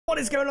What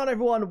is going on,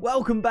 everyone?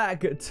 Welcome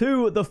back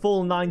to the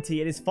full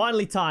 90. It is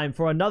finally time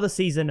for another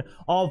season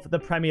of the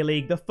Premier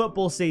League. The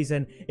football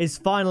season is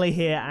finally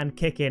here and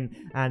kicking,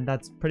 and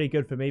that's pretty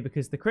good for me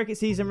because the cricket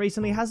season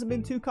recently hasn't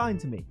been too kind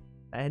to me.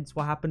 Hence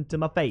what happened to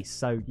my face.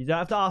 So you don't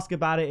have to ask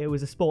about it. It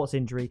was a sports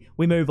injury.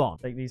 We move on.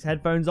 Take these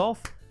headphones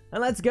off. And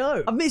let's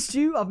go. I've missed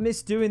you. I've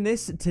missed doing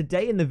this.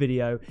 Today in the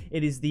video,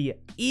 it is the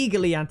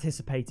eagerly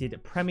anticipated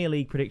Premier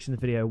League predictions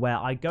video where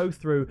I go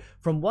through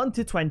from 1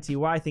 to 20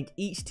 where I think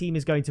each team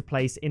is going to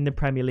place in the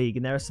Premier League.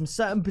 And there are some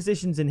certain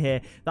positions in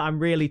here that I'm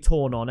really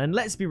torn on. And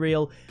let's be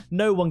real,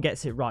 no one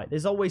gets it right.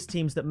 There's always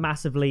teams that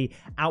massively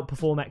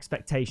outperform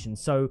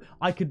expectations. So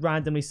I could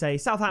randomly say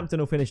Southampton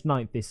will finish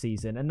 9th this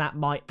season, and that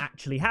might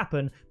actually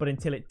happen. But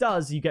until it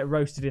does, you get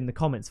roasted in the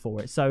comments for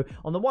it. So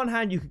on the one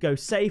hand, you could go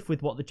safe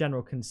with what the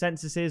general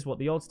consensus is, what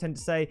the odds tend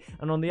to say,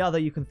 and on the other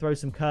you can throw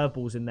some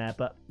curveballs in there,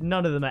 but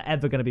none of them are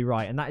ever going to be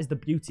right, and that is the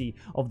beauty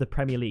of the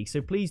Premier League.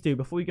 So please do,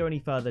 before we go any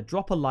further,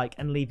 drop a like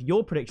and leave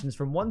your predictions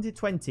from 1 to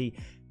 20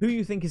 who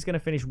you think is going to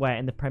finish where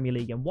in the Premier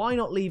League, and why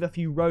not leave a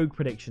few rogue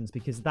predictions,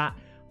 because that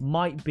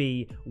might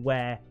be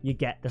where you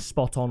get the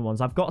spot on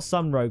ones. I've got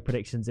some rogue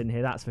predictions in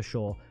here, that's for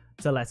sure.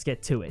 So let's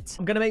get to it.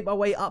 I'm going to make my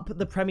way up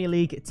the Premier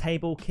League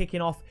table,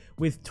 kicking off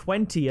with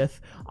 20th.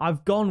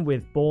 I've gone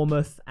with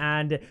Bournemouth,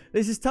 and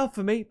this is tough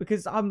for me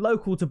because I'm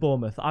local to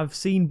Bournemouth. I've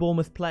seen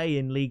Bournemouth play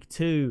in League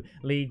 2,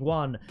 League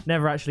 1,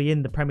 never actually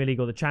in the Premier League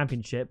or the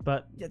Championship,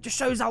 but it just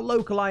shows how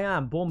local I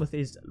am. Bournemouth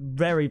is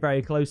very,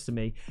 very close to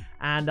me,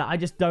 and I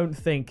just don't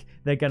think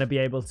they're going to be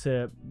able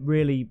to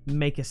really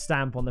make a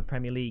stamp on the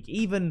Premier League.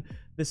 Even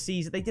the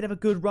season, they did have a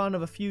good run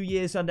of a few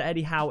years under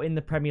Eddie Howe in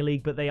the Premier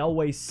League, but they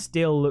always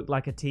still look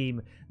like a team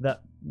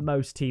that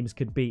most teams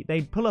could beat.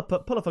 They pull up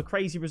a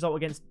crazy result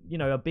against, you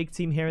know, a big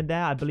team here and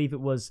there. I believe it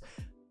was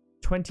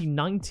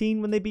 2019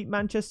 when they beat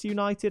Manchester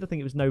United. I think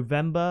it was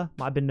November.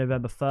 Might have been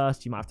November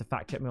 1st. You might have to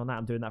fact check me on that.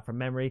 I'm doing that from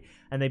memory.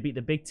 And they beat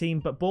the big team.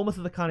 But Bournemouth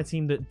are the kind of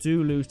team that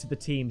do lose to the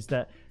teams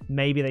that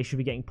maybe they should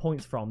be getting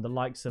points from. The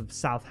likes of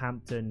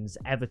Southampton's,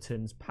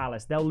 Everton's,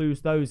 Palace. They'll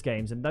lose those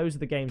games. And those are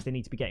the games they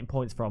need to be getting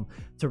points from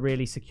to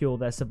really secure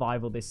their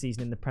survival this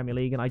season in the Premier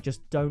League. And I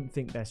just don't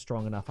think they're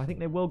strong enough. I think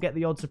they will get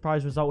the odd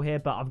surprise result here,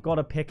 but I've got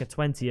to pick a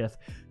 20th.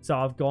 So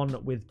I've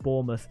gone with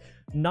Bournemouth.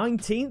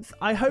 19th,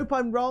 I hope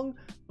I'm wrong,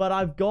 but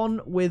I've gone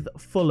with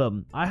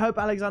Fulham. I hope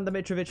Alexander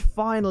Mitrovic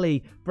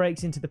finally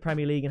breaks into the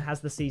Premier League and has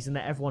the season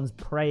that everyone's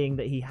praying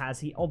that he has.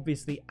 He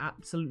obviously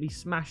absolutely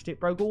smashed it,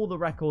 broke all the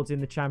records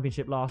in the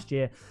Championship last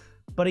year,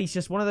 but he's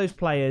just one of those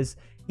players.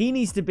 He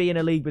needs to be in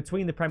a league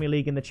between the Premier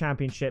League and the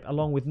Championship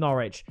along with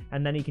Norwich,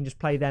 and then he can just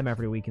play them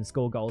every week and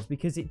score goals,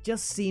 because it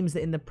just seems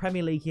that in the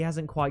Premier League he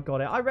hasn't quite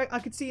got it. I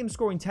could see him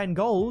scoring 10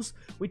 goals,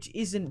 which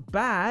isn't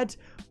bad,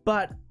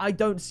 but I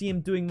don't see him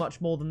doing much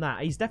more than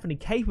that. He's definitely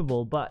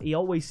capable, but he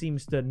always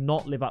seems to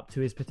not live up to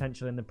his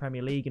potential in the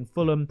Premier League. And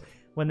Fulham,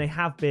 when they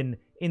have been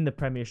in the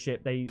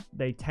Premiership,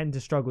 they tend to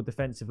struggle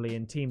defensively,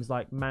 and teams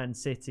like Man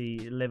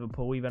City,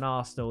 Liverpool, even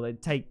Arsenal, they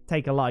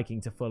take a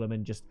liking to Fulham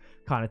and just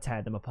kind of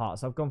tear them apart.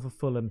 So I've gone for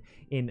Fulham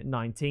in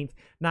 19th.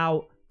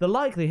 Now, the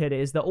likelihood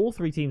is that all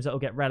three teams that will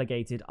get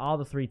relegated are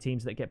the three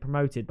teams that get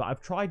promoted, but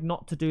I've tried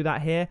not to do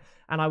that here,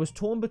 and I was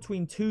torn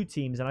between two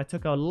teams, and I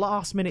took a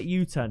last-minute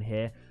U-turn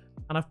here,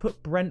 and I've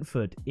put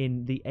Brentford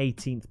in the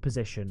 18th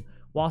position.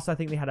 Whilst I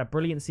think they had a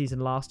brilliant season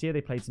last year,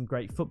 they played some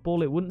great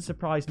football, it wouldn't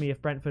surprise me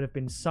if Brentford have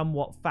been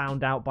somewhat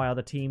found out by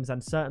other teams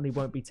and certainly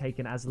won't be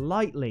taken as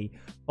lightly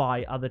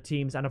by other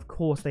teams. And of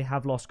course, they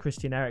have lost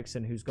Christian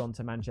Eriksen, who's gone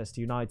to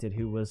Manchester United,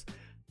 who was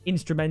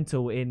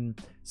instrumental in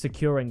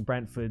securing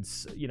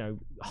Brentford's, you know,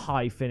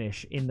 high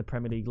finish in the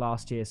Premier League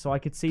last year. So I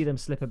could see them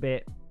slip a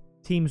bit.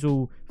 Teams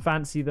will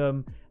fancy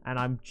them, and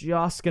I'm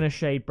just going to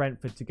shade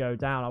Brentford to go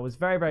down. I was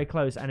very, very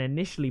close and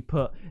initially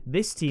put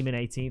this team in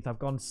 18th. I've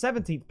gone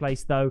 17th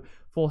place, though,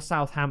 for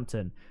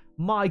Southampton.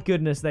 My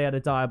goodness, they had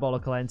a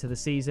diabolical end to the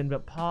season,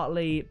 but part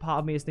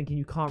of me is thinking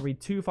you can't read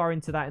too far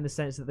into that in the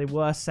sense that they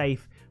were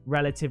safe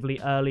relatively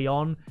early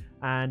on,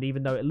 and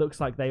even though it looks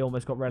like they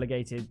almost got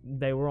relegated,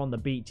 they were on the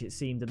beach, it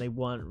seemed, and they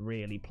weren't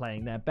really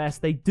playing their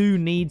best. They do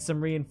need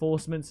some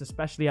reinforcements,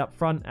 especially up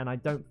front, and I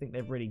don't think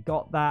they've really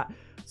got that.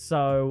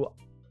 So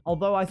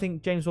although I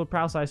think James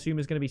Ward-Prowse, I assume,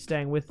 is going to be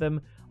staying with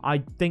them,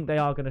 I think they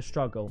are going to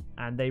struggle,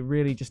 and they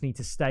really just need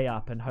to stay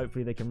up, and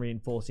hopefully they can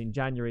reinforce in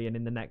January and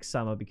in the next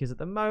summer, because at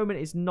the moment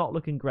it's not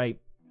looking great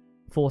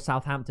for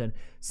Southampton.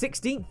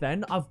 16th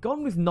then, I've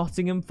gone with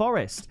Nottingham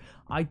Forest.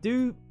 I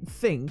do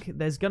think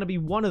there's going to be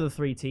one of the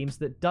three teams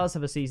that does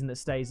have a season that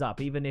stays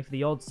up, even if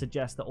the odds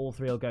suggest that all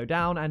three will go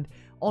down, and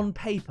on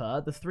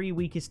paper, the three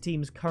weakest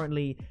teams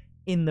currently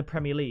in the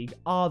Premier League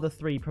are the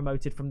three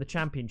promoted from the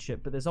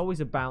Championship, but there's always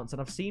a bounce,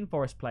 and I've seen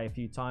Forest play a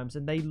few times,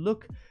 and they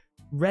look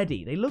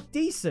ready. They look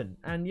decent,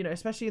 and, you know,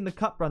 especially in the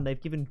cup run, they've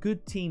given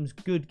good teams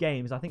good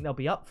games. I think they'll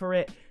be up for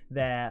it.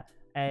 They're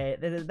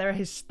a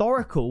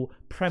historical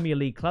Premier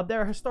League club.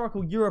 They're a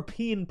historical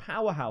European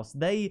powerhouse.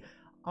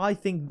 I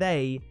think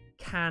they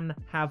can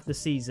have the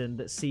season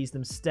that sees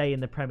them stay in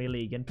the Premier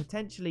League and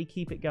potentially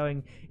keep it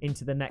going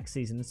into the next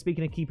season. And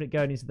speaking of keeping it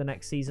going into the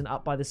next season,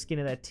 up by the skin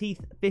of their teeth,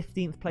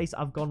 15th place,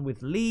 I've gone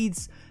with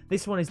Leeds.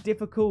 This one is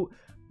difficult.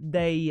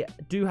 They've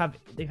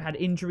had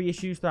injury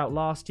issues throughout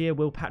last year.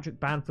 Will Patrick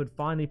Bamford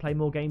finally play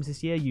more games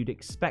this year? You'd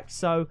expect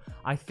so.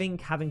 I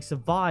think having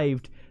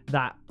survived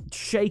that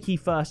shaky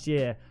first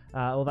year,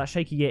 or that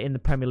shaky year in the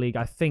Premier League,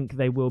 I think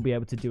they will be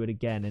able to do it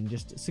again and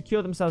just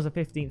secure themselves a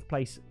 15th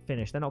place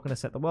finish. They're not going to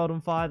set the world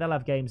on fire. They'll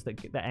have games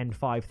that end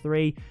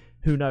 5-3.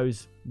 Who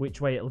knows which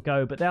way it'll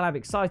go, but they'll have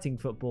exciting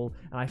football,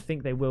 and I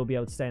think they will be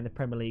able to stay in the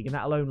Premier League, and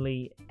that'll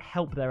only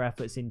help their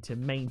efforts into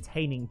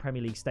maintaining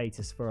Premier League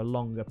status for a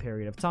longer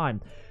period of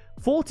time.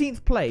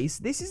 14th place,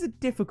 this is a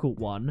difficult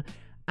one,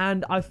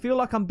 and I feel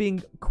like I'm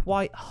being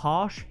quite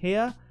harsh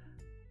here.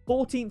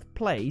 14th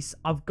place,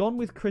 I've gone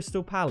with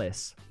Crystal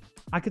Palace.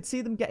 I could see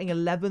them getting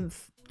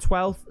 11th,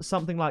 12th,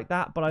 something like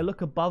that, but I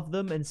look above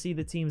them and see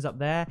the teams up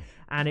there,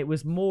 and it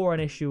was more an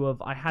issue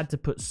of I had to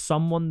put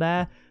someone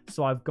there,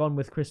 so I've gone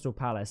with Crystal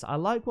Palace. I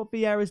like what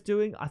Vieira's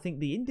doing. I think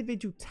the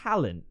individual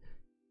talent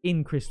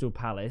in Crystal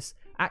Palace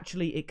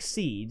actually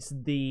exceeds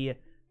the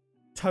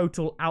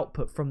total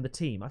output from the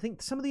team. I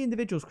think some of the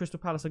individuals Crystal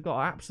Palace have got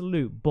are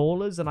absolute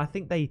ballers, and I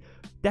think they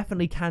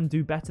definitely can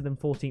do better than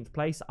 14th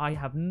place. I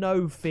have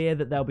no fear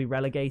that they'll be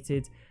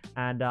relegated,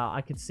 and I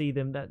could see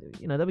them that,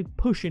 you know, they'll be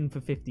pushing for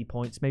 50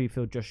 points, maybe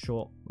feel just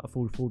short,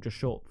 fall just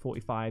short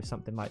 45,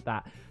 something like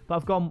that. But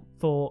I've gone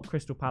for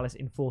Crystal Palace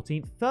in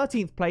 14th.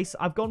 13th place,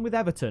 I've gone with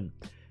Everton.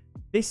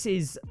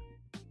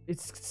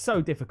 It's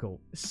so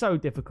difficult. So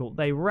difficult.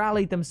 They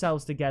rallied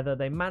themselves together.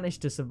 They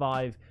managed to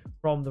survive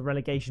from the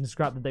relegation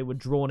scrap that they were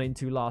drawn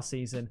into last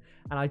season.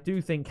 And I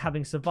do think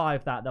having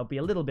survived that, there'll be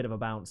a little bit of a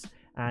bounce.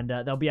 And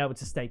they'll be able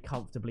to stay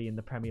comfortably in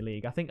the Premier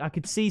League. I think I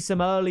could see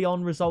some early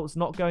on results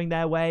not going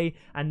their way.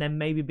 And then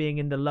maybe being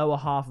in the lower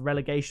half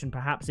relegation,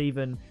 perhaps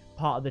even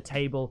part of the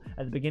table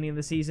at the beginning of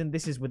the season.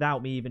 This is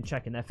without me even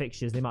checking their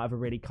fixtures. They might have a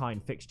really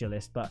kind fixture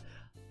list. But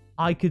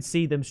I could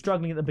see them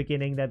struggling at the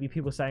beginning. There'd be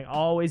people saying,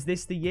 oh, is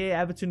this the year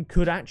Everton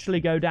could actually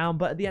go down?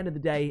 But at the end of the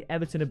day,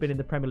 Everton have been in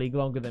the Premier League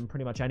longer than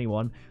pretty much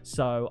anyone.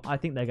 So I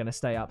think they're going to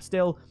stay up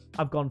still.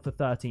 I've gone for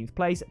 13th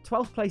place.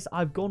 12th place,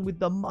 I've gone with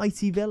the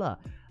mighty Villa.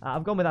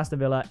 I've gone with Aston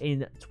Villa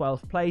in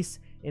 12th place,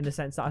 in the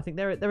sense that I think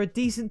they're a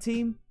decent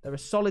team. They're a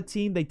solid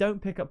team. They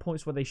don't pick up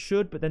points where they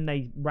should, but then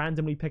they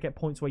randomly pick up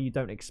points where you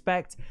don't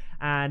expect.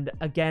 And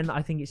again,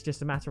 I think it's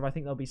just a matter of, I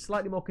think they'll be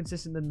slightly more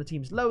consistent than the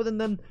teams lower than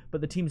them,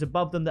 but the teams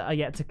above them that are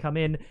yet to come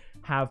in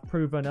have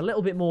proven a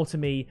little bit more to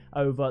me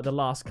over the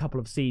last couple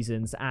of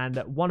seasons. And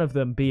one of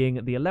them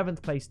being the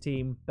 11th place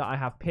team that I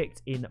have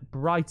picked in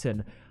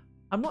Brighton.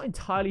 I'm not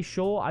entirely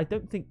sure. I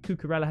don't think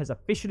Cucurella has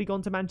officially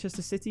gone to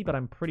Manchester City, but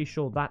I'm pretty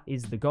sure that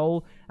is the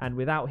goal. And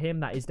without him,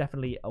 that is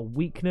definitely a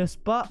weakness.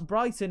 But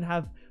Brighton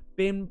have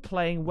been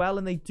playing well,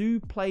 and they do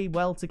play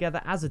well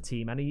together as a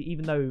team. And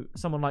even though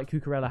someone like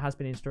Cucurella has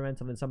been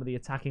instrumental in some of the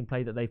attacking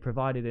play that they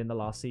provided in the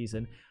last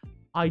season,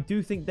 I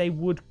do think they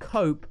would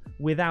cope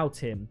without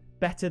him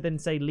better than,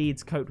 say,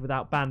 Leeds coped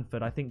without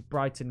Bamford. I think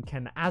Brighton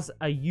can, as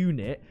a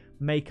unit,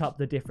 make up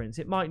the difference.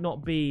 It might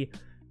not be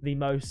the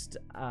most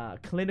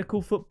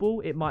clinical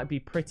football. It might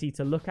be pretty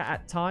to look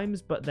at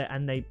times, but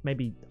they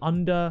maybe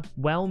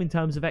underwhelm in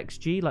terms of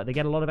XG. Like, they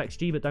get a lot of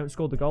XG but don't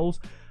score the goals.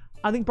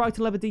 I think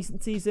Brighton will have a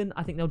decent season.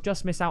 I think they'll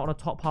just miss out on a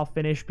top half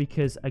finish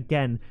because,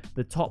 again,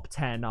 the top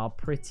 10 are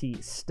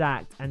pretty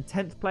stacked. And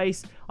 10th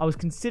place, I was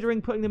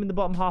considering putting them in the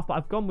bottom half, but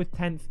I've gone with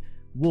 10th.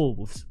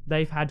 Wolves.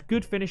 They've had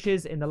good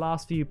finishes in the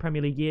last few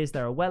Premier League years.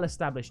 They're a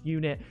well-established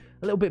unit.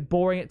 A little bit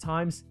boring at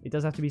times. It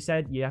does have to be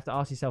said. You have to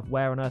ask yourself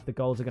where on earth the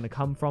goals are going to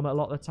come from a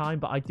lot of the time.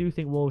 But I do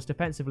think Wolves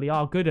defensively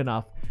are good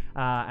enough.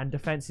 And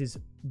defence is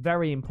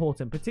very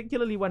important,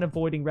 particularly when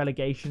avoiding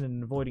relegation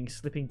and avoiding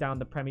slipping down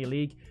the Premier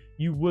League.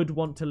 You would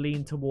want to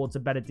lean towards a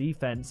better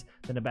defence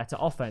than a better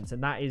offence.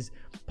 And that is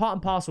part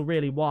and parcel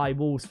really why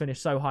Wolves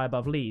finish so high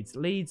above Leeds.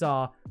 Leeds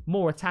are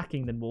more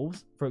attacking than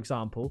Wolves, for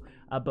example,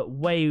 but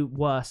way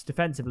worse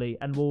defensively,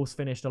 and Wolves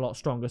finished a lot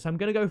stronger. So I'm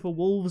going to go for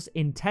Wolves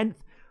in 10th.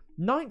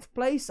 9th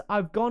place,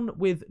 I've gone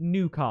with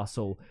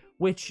Newcastle,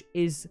 which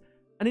is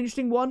an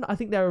interesting one. I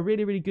think they're a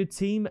really, really good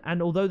team,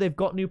 and although they've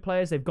got new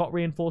players, they've got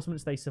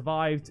reinforcements, they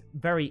survived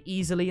very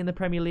easily in the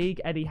Premier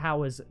League. Eddie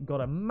Howe's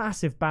got a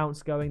massive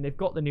bounce going. They've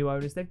got the new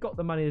owners, they've got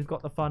the money, they've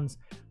got the funds.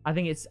 I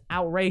think it's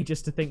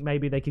outrageous to think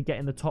maybe they could get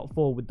in the top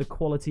 4 with the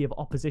quality of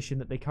opposition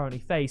that they currently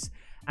face,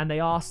 and they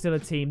are still a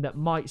team that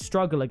might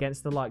struggle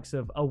against the likes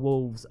of a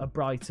Wolves, a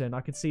Brighton.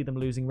 I could see them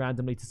losing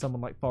randomly to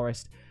someone like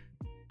Forest,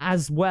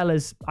 as well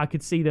as I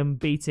could see them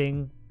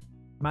beating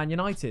Man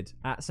United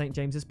at St.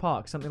 James's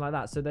Park, something like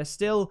that. So they're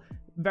still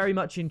very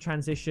much in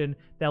transition.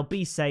 They'll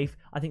be safe.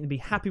 I think they'd be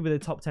happy with a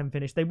top 10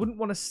 finish. They wouldn't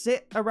want to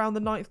sit around the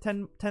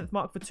 9th, 10th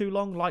mark for too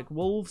long like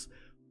Wolves.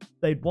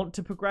 They'd want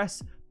to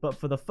progress, but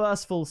for the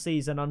first full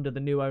season under the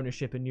new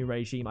ownership and new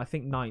regime, I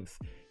think 9th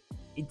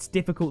it's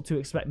difficult to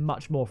expect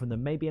much more from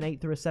them. Maybe an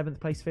 8th or a 7th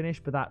place finish,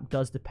 but that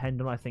does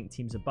depend on, I think,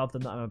 teams above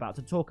them that I'm about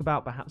to talk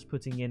about, perhaps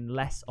putting in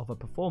less of a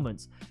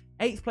performance.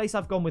 8th place,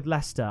 I've gone with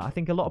Leicester. I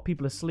think a lot of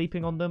people are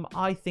sleeping on them.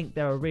 I think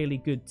they're a really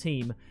good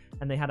team,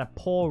 and they had a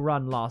poor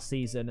run last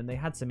season, and they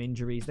had some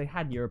injuries. They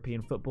had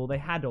European football. They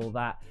had all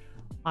that.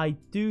 I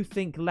do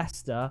think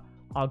Leicester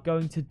are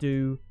going to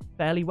do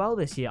fairly well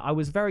this year. I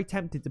was very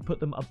tempted to put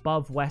them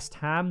above West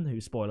Ham, who,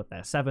 spoiler,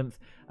 they're 7th,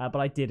 but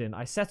I didn't.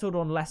 I settled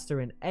on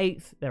Leicester in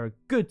 8th. They're a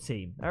good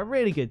team. They're a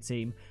really good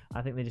team.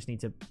 I think they just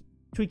need to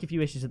tweak a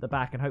few issues at the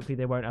back, and hopefully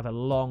they won't have a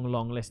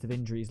long list of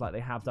injuries like they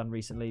have done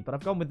recently. But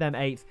I've gone with them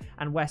 8th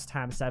and West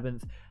Ham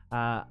 7th.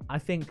 I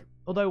think,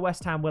 although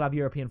West Ham will have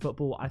European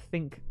football, I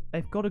think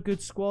they've got a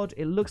good squad.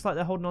 It looks like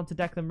they're holding on to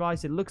Declan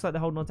Rice. It looks like they're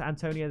holding on to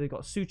Antonio. They've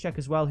got Souček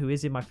as well, who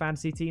is in my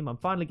fantasy team. I'm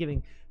finally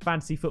giving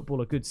fantasy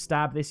football a good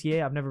stab this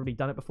year. I've never really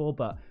done it before,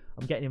 but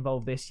I'm getting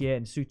involved this year,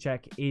 and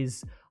Souček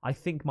is, I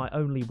think, my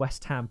only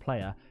West Ham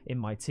player in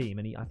my team,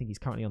 and I think he's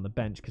currently on the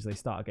bench because they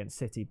start against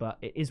City, but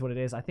it is what it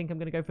is. I think I'm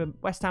going to go for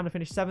West Ham to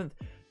finish 7th.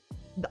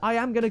 I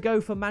am going to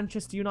go for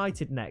Manchester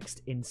United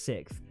next in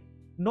 6th.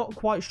 Not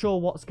quite sure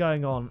what's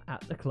going on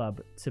at the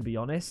club, to be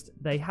honest.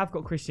 They have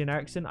got Christian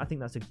Eriksen. I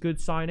think that's a good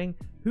signing.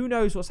 Who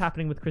knows what's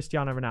happening with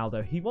Cristiano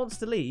Ronaldo? He wants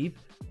to leave.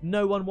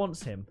 No one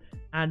wants him.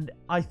 And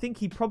I think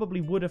he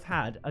probably would have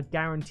had a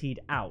guaranteed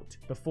out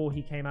before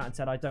he came out and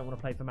said, I don't want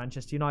to play for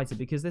Manchester United,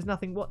 because there's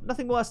nothing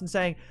worse than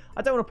saying,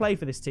 I don't want to play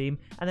for this team,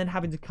 and then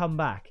having to come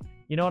back.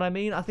 You know what I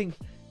mean? I think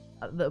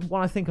the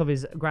one I think of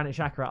is Granit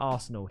Xhaka at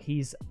Arsenal.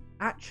 He's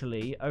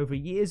actually, over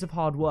years of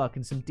hard work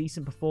and some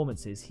decent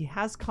performances, he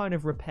has kind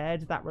of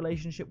repaired that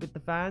relationship with the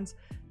fans.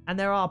 And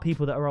there are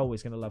people that are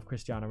always going to love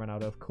Cristiano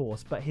Ronaldo, of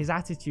course, but his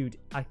attitude,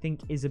 I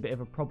think, is a bit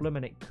of a problem,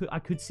 and I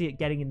could see it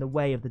getting in the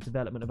way of the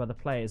development of other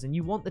players. And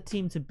you want the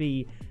team to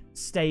be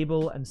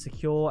stable and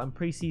secure, and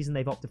pre-season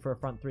they've opted for a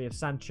front three of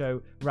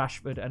Sancho,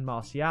 Rashford and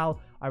Martial.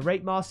 I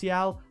rate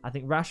Martial. I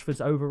think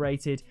Rashford's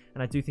overrated,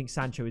 and I do think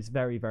Sancho is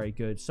very, very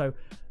good. So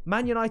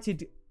Man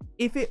United,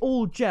 if it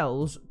all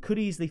gels, could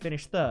easily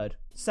finish 3rd,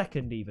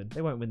 2nd even.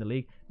 They won't win the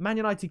league. Man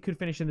United could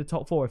finish in the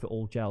top 4 if it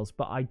all gels,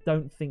 but I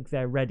don't think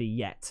they're ready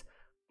yet.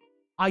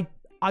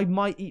 I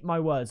might eat my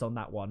words on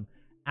that one.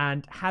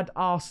 And had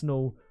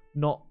Arsenal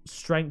not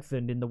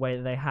strengthened in the way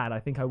that they had, I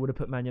think I would have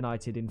put Man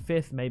United in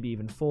 5th, maybe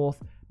even 4th.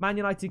 Man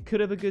United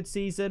could have a good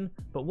season,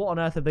 but what on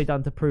earth have they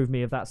done to prove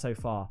me of that so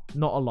far?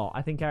 Not a lot.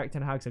 I think Erik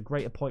ten Hag's a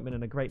great appointment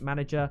and a great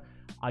manager.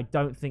 I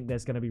don't think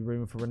there's going to be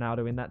room for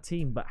Ronaldo in that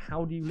team, but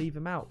how do you leave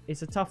him out?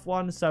 It's a tough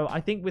one. So I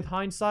think with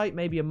hindsight,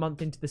 maybe a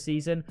month into the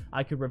season,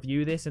 I could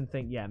review this and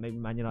think, yeah, maybe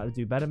Man United will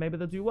do better, maybe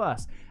they'll do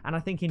worse. And I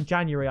think in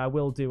January, I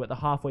will do, at the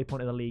halfway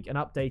point of the league, an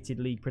updated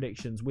league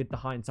predictions with the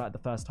hindsight of the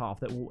first half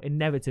that will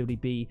inevitably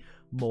be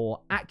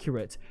more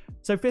accurate.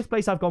 So 5th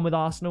place, I've gone with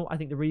Arsenal. I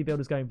think the rebuild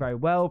is going very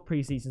well.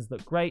 Pre-seasons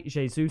look great.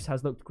 Jesus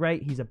has looked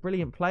great. He's a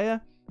brilliant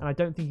player, and I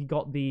don't think he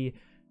got the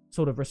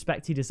sort of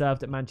respect he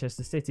deserved at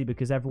Manchester City,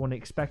 because everyone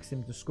expects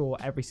him to score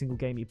every single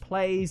game he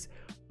plays.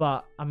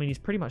 But I mean, he's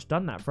pretty much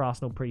done that for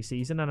Arsenal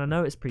pre-season, and I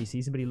know it's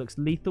pre-season, but he looks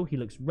lethal. He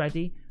looks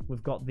ready.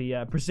 We've got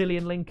the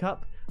Brazilian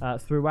link-up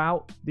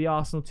throughout the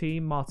Arsenal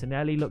team.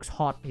 Martinelli looks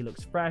hot. He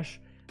looks fresh.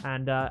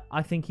 And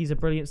I think he's a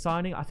brilliant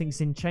signing. I think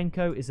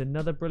Zinchenko is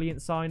another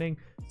brilliant signing.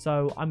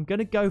 So I'm going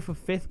to go for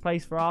 5th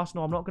place for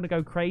Arsenal. I'm not going to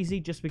go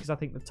crazy, just because I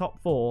think the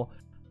top 4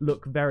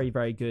 look very,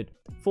 very good.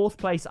 4th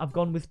place, I've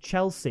gone with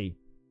Chelsea.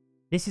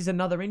 This is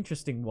another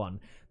interesting one.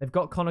 They've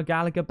got Conor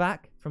Gallagher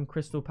back from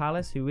Crystal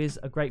Palace, who is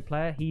a great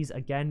player. He's,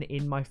 again,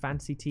 in my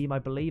fantasy team, I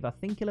believe. I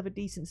think he'll have a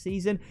decent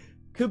season.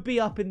 Could be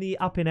up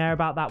in air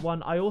about that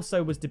one. I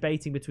also was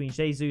debating between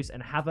Jesus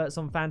and Havertz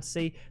on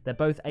fantasy. They're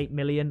both 8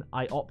 million.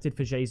 I opted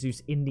for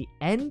Jesus in the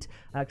end,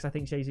 because I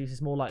think Jesus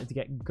is more likely to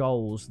get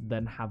goals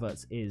than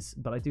Havertz is.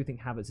 But I do think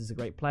Havertz is a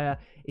great player.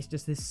 It's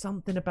just there's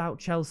something about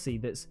Chelsea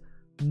that's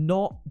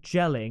not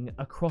gelling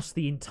across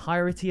the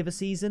entirety of a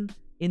season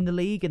in the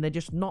league, and they're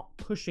just not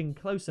pushing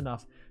close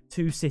enough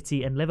to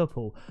City and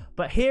Liverpool.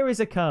 But here is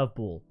a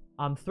curveball.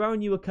 I'm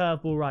throwing you a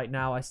curveball right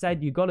now. I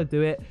said you got to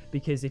do it,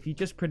 because if you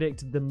just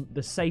predict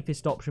the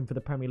safest option for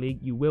the Premier League,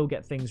 you will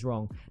get things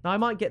wrong. Now, I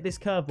might get this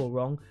curveball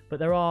wrong, but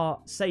there are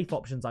safe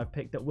options I've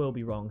picked that will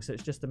be wrong. So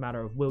it's just a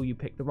matter of, will you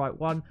pick the right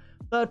one?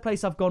 3rd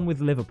place, I've gone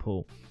with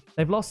Liverpool.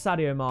 They've lost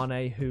Sadio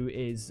Mane, who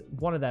is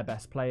one of their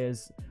best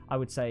players. I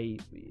would say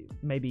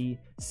maybe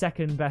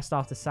 2nd best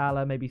after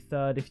Salah, maybe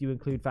 3rd if you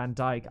include Van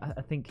Dijk.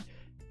 I think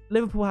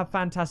Liverpool have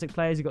fantastic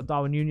players. You've got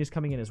Darwin Núñez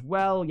coming in as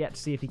well. Yet to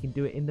see if he can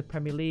do it in the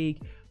Premier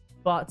League.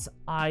 But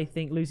I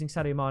think losing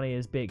Sadio Mane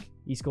is big.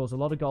 He scores a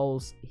lot of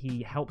goals.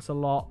 He helps a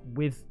lot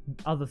with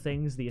other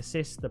things, the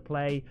assists, the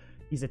play.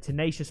 He's a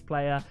tenacious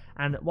player.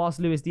 And whilst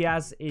Luis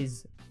Diaz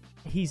he's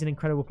an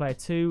incredible player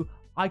too,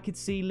 I could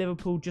see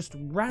Liverpool just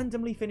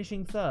randomly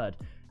finishing 3rd.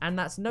 And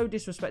that's no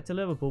disrespect to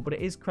Liverpool, but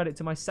it is credit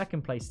to my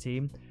 2nd place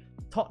team,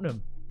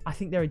 Tottenham. I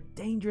think they're a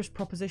dangerous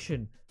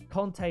proposition.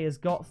 Conte has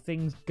got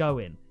things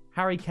going.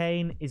 Harry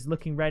Kane is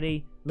looking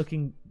ready,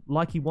 looking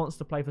like he wants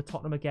to play for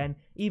Tottenham again.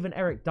 Even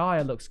Eric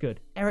Dyer looks good.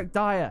 Eric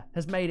Dyer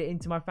has made it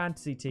into my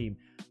fantasy team.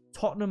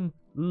 Tottenham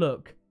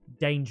look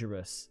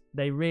dangerous.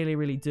 They really,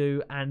 really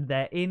do. And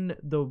they're in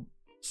the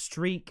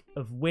streak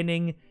of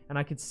winning. And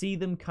I could see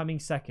them coming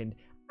second.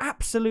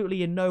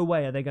 Absolutely in no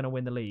way are they going to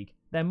win the league.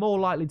 They're more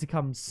likely to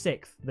come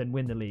 6th than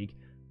win the league.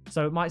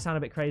 So it might sound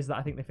a bit crazy that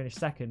I think they finished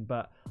second.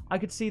 But I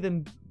could see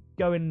them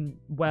going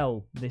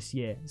well this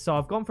year. So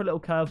I've gone for a little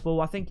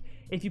curveball. I think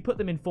if you put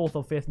them in 4th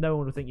or 5th, no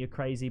one will think you're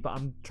crazy, but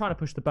I'm trying to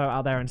push the boat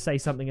out there and say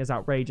something as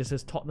outrageous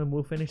as Tottenham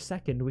will finish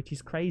second, which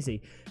is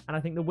crazy. And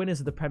I think the winners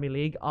of the Premier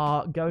League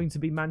are going to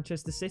be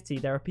Manchester City.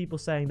 There are people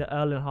saying that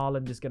Erling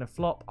Haaland is going to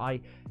flop. I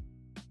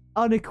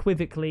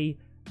unequivocally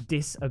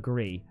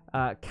disagree.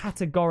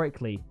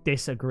 Categorically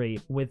disagree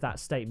with that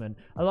statement.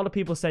 A lot of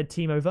people said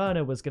Timo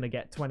Werner was going to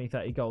get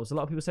 20-30 goals. A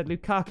lot of people said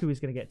Lukaku was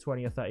going to get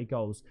 20 or 30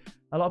 goals.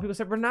 A lot of people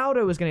said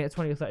Ronaldo was going to get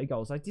 20 or 30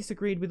 goals. I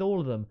disagreed with all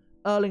of them.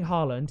 Erling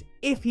Haaland,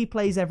 if he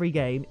plays every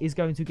game, is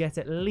going to get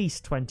at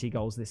least 20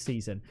 goals this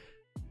season.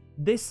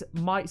 This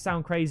might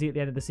sound crazy at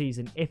the end of the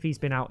season if he's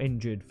been out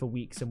injured for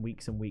weeks and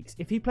weeks and weeks.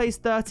 If he plays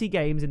 30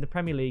 games in the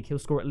Premier League, he'll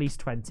score at least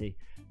 20.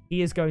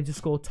 He is going to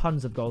score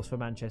tons of goals for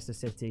Manchester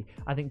City.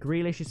 I think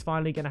Grealish is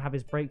finally going to have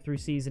his breakthrough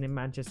season in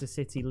Manchester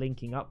City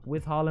linking up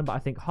with Haaland. But I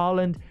think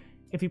Haaland,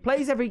 if he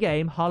plays every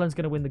game, Haaland's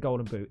going to win the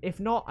Golden Boot. If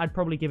not, I'd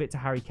probably give it to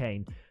Harry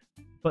Kane.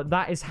 But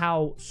that is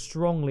how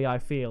strongly I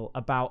feel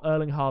about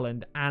Erling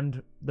Haaland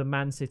and the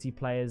Man City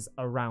players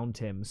around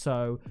him.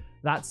 So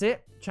that's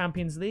it.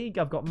 Champions League.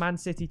 I've got Man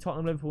City,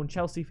 Tottenham, Liverpool and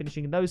Chelsea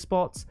finishing in those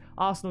spots.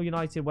 Arsenal,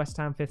 United, West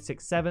Ham 5th,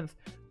 6th, 7th.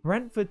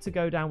 Brentford to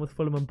go down with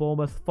Fulham and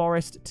Bournemouth.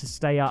 Forest to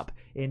stay up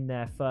in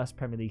their first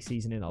Premier League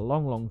season in a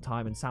long, long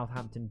time. And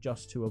Southampton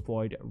just to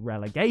avoid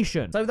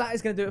relegation. So that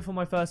is going to do it for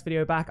my first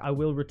video back. I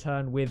will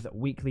return with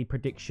weekly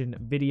prediction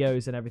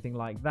videos and everything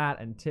like that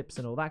and tips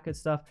and all that good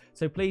stuff.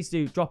 So please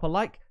do drop a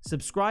like,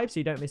 subscribe so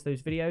you don't miss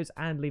those videos,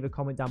 and leave a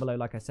comment down below,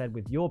 like I said,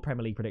 with your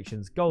Premier League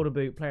predictions, Golden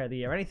Boot, Player of the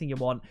Year, anything you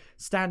want,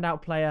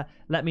 standout player.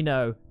 Let me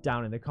know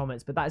down in the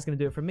comments. But that is going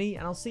to do it from me,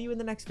 and I'll see you in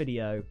the next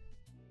video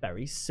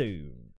very soon.